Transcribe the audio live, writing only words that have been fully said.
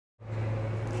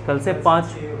कल से 5,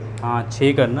 हाँ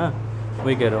 6 करना,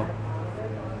 वही कह रहा हूँ।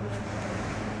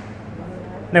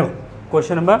 देखो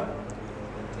क्वेश्चन नंबर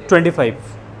 25,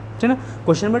 ठीक है ना।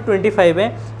 क्वेश्चन नंबर 25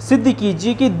 है, सिद्ध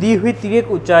कीजिए कि दी हुई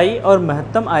तिर्यक ऊंचाई और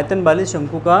महत्तम आयतन वाले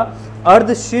शंकु का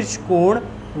अर्ध शीर्ष कोण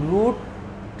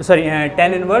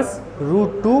tan इनवर्स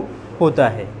 √2 होता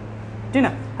है, ठीक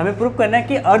ना। हमें प्रूफ करना है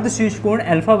कि अर्ध शीर्ष कोण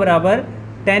अल्फा बराबर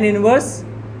tan इनवर्स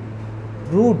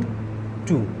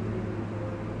 √2,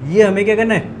 ये हमें क्या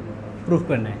करना है, प्रूफ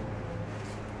करना है।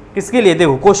 किसके लिए,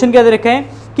 देखो क्वेश्चन क्या दे रखा है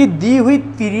कि दी हुई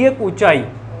तिर्यक ऊंचाई,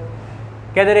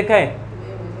 क्या दे रखा है,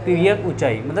 तिर्यक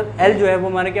ऊंचाई, मतलब L जो है वो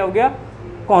हमारा क्या हो गया,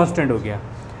 कांस्टेंट हो गया।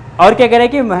 और क्या कह रहा है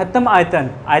कि महत्तम आयतन,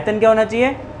 आयतन क्या होना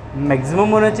चाहिए, मैक्सिमम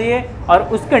होना चाहिए, और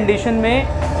उस कंडीशन में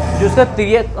जो उसका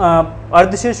तिर्यक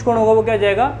अर्धशीर्ष कोण होगा वो क्या हो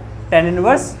जाएगा, tan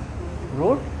इनवर्स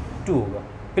 √2 होगा।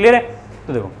 क्लियर है।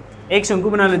 तो देखो एक शंकु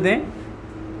बना लेते हैं,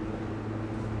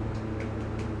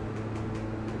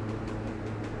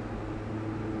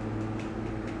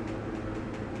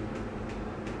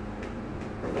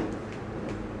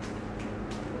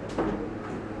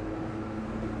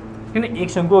 ठीक है। एक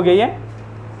शंकु हो गया है,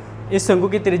 इस शंकु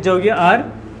की त्रिज्या हो गया r,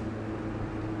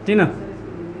 ठीक ना,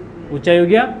 ऊंचाई हो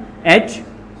गया h,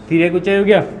 तिर्यक ऊंचाई हो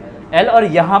गया l, और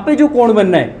यहाँ पे जो कोण बन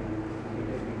रहा है,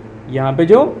 यहाँ पे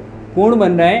जो कोण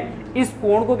बन रहा है, इस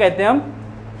कोण को कहते हैं हम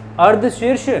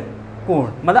अर्धशीर्ष कोण,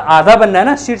 मतलब आधा बनना है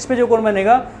ना, शीर्ष पे जो कोण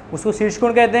बनेगा उसको शीर्ष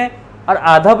कोण कहते हैं, और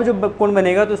आधा पे जो कोण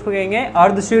बनेगा तो उसको कहेंगे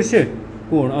अर्धशीर्ष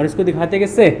कोण, और इसको दिखाते हैं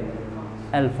किससे,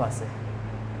 अल्फा से।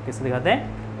 किससे दिखाते हैं,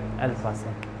 अल्फा से।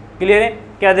 क्लियर है।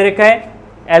 क्या दे रखा है,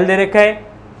 L दे रखा है,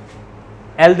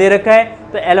 L दे रखा है,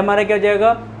 तो L हमारा क्या हो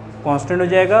जाएगा, कांस्टेंट हो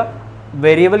जाएगा,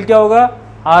 वेरिएबल क्या होगा,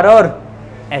 R और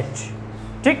H,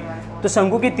 ठीक। तो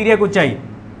शंकु की तिर्यक ऊंचाई,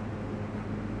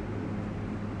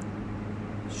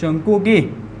 शंकु की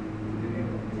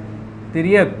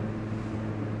तिर्यक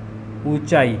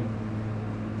ऊंचाई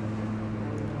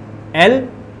L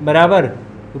बराबर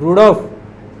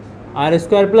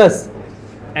 √r² प्लस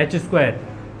h²,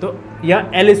 तो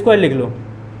या L² लिख लो,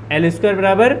 L²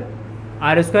 बराबर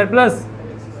r² प्लस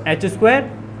h²,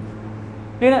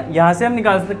 ठीक है ना। यहाँ से हम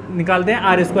निकालते हैं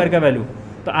r² का वैल्यू,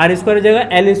 तो r² हो जाएगा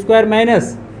L²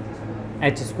 माइनस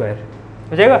h²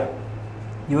 हो जाएगा।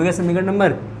 ये हो गया समीकरण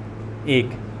नंबर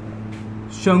 1।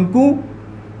 शंकु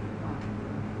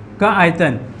का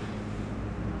आयतन,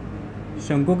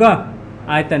 शंकु का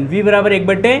आयतन V बराबर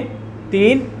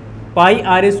 1/3 पाई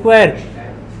r²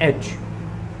 h,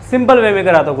 सिंपल वे में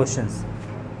कराता हूँ क्वेश्चंस।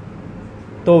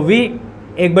 तो V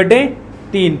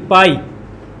 1/3 पाई,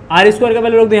 r² का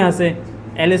वैल्यू रख दो यहाँ से,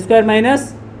 L²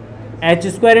 minus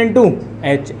h² into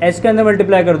h के अंदर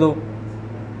मल्टीप्लाई कर दो,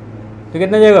 तो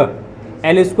कितना जाएगा,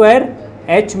 L²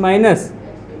 h माइनस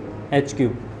h³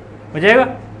 हो जाएगा।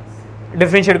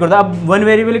 डिफरेंशिएट कर दो, अब वन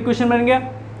वेरिएबल इक्वेशन बन गया,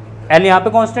 L यहाँ पे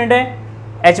कांस्टेंट है,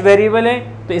 h वेरिएबल है,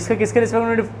 तो इसका किसके रिस्पेक्ट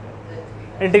में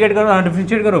इंटीग्रेट करो, हाँ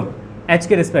डिफरेंशिएट करो h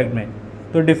के रिस्पेक्ट में,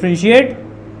 तो differentiate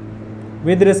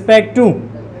with respect to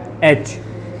h,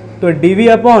 तो dv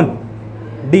upon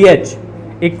dh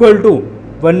equal to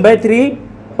 1/3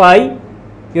 पाई,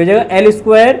 ये हो जाएगा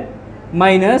L²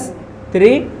 माइनस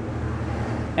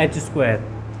 3h²,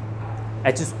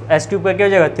 h³ का क्या हो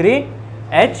जाएगा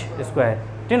 3h²,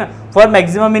 ठीक ना। For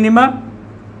maxima minima,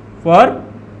 for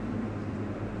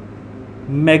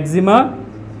maxima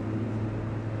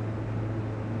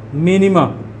minima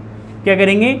क्या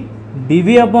करेंगे,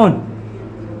 dv upon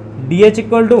dh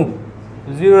equal to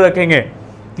 0 रखेंगे,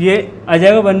 तो ये आ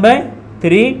जाएगा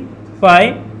 1/3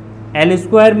 पाई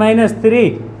L² minus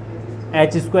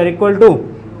 3h² equal to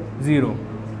 0,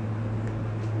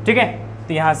 ठीक है।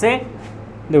 तो यहाँ से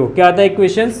देखो क्या आता है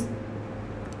इक्वेशंस,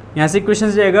 यहाँ से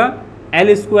इक्वेशंस जाएगा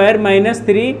L² minus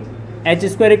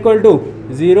 3h² equal to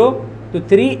 0, तो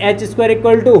 3h²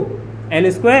 इक्वल टू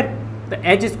L², तो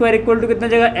h² इक्वल टू कितना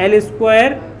जाएगा,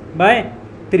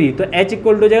 L²/3, तो h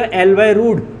इक्वल टू जाएगा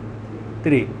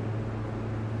L/√3,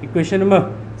 इक्वेशन नंबर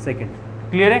 2।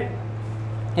 क्लियर है।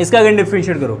 इसका अगेन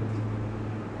डिफरेंशिएट करो,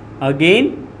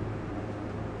 again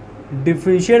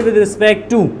differentiate with respect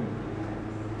to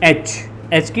h,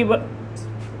 h की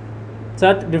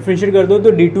साथ डिफरेंशिएट कर दो,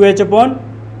 तो d2h upon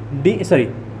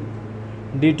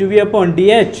d2v upon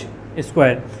dh²।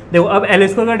 देखो अब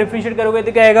L² का डिफरेंशिएट करोगे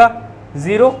तो क्या आएगा,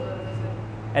 0,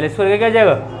 L² का क्या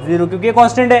जाएगा 0, क्योंकि ये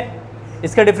कांस्टेंट है।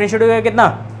 इसका डिफरेंशिएट हो गया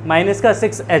कितना, माइनस का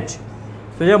 6h,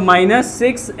 तो जब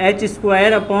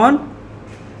 -6h² अपॉन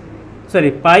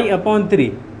पाई अपॉन 3,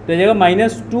 तो जाएगा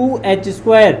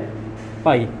 -2h²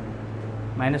 पाई,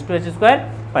 -2h²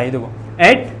 पाई। देखो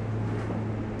eight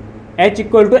h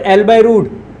equal to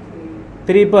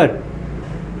L/√3 पर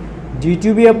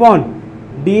g2v अपॉन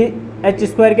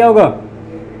dh² क्या होगा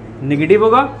नेगेटिव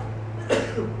होगा,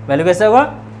 वैल्यू कैसा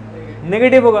होगा,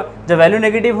 नेगेटिव होगा। जब वैल्यू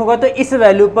नेगेटिव होगा तो इस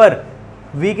वैल्यू पर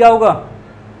v क्या होगा,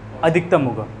 अधिकतम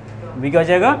होगा। v क्या हो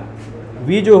जाएगा,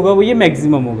 v जो होगा वो ये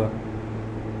मैक्सिमम होगा।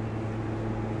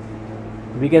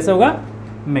 v कैसा होगा,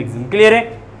 मैक्सिमम। क्लियर है,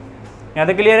 यहाँ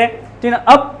तक क्लियर है। ठीक है,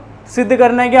 अब सिद्ध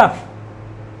करना है क्या,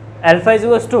 alpha is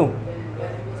equals to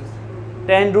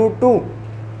tan √2,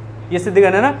 ये सिद्ध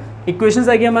करना है ना। इक्वेशंस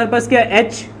आ गई हमारे पास क्या,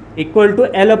 h equal to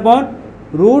L upon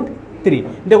 √3।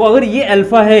 देखो अगर ये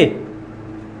अल्फा है,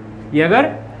 ये अगर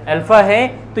अल्फा है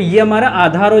तो ये हमारा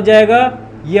आधार हो जाएगा,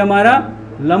 ये हमारा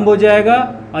लंब हो जाएगा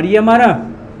और ये हमारा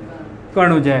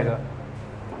कर्ण हो जाएगा।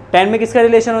 tan में किसका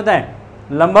रिलेशन होता है,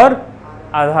 लंब और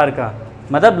आधार का।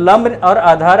 मतलब लंब और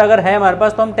आधार अगर है हमारे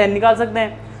पास तो हम tan निकाल सकते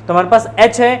हैं। तो हमारे पास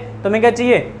h है तो हमें क्या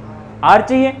चाहिए, r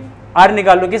चाहिए। r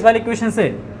निकाल लो किस वाले इक्वेशन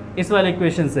से, इस वाले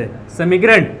इक्वेशन से,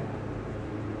 समीकरण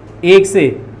 1 से।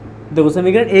 देखो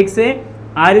समीकरण 1 से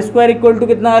r स्क्वायर इक्वल टू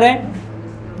कितना आ रहा है,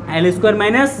 l square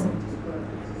minus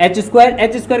h square.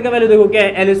 h square का वैल्यू देखो क्या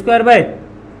है, l स्क्वायर बाय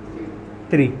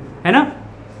 3 है ना।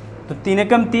 तो 3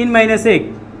 एकम 3 माइनस 1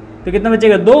 तो कितना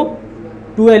बचेगा 2,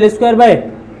 2l स्क्वायर बाय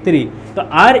 3। तो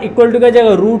r इक्वल टू क्या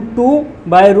जाएगा, √2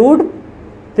 बाय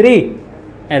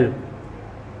 √3l।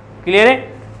 क्लियर है।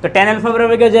 तो tan अल्फा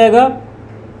बराबर क्या जाएगा,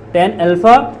 tan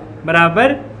अल्फा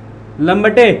बराबर लंब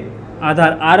बटे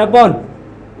आधार r अपॉन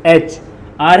h।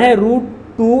 r है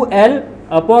 √2l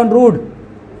upon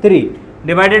 √3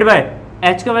 divided by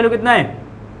h का वैल्यू कितना है,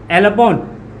 l अपॉन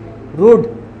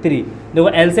 √3। देखो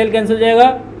l से l कैंसिल हो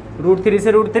जाएगा, √3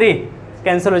 से √3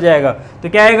 कैंसिल हो जाएगा। तो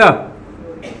क्या आएगा,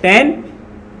 tan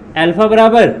अल्फा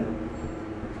बराबर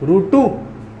 √2।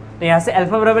 तो यहाँ से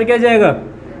अल्फा बराबर क्या जाएगा,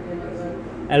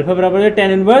 अल्फा बराबर है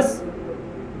tan इनवर्स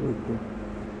 √2।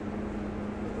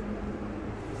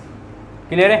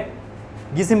 क्लियर है।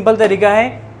 ये सिंपल तरीका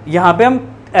है, यहाँ पे हम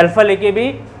अल्फा लेके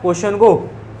भी क्वेश्चन को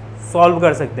सॉल्व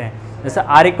कर सकते हैं। जैसे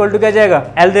r इक्वल टू क्या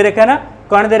जाएगा, l दे रखा है ना,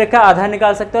 कर्ण दे रखा है, आधार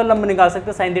निकाल सकते हैं और लंब निकाल सकते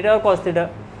हैं, साइन थीटा और कॉस थीटा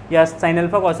या साइन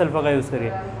अल्फा कॉस अल्फा का यूज़ करिए,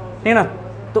 ठीक है ना।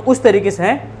 तो उस तरीके से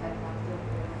है,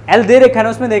 l दे रखा है ना,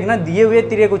 उसमें देखना दिए हुए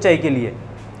तिर्यक ऊंचाई के लिए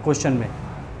क्वेश्चन में,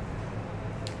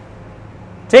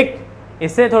 ठीक।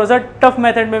 इससे थोड़ा सा टफ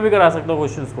मेथड में भी करा सकते हो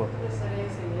क्वेश्चंस को।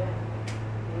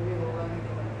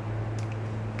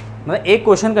 मतलब एक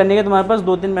क्वेश्चन करने के तुम्हारे पास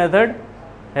 2-3 मेथड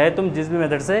है, तुम जिस भी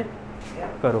मेथड से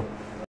करो।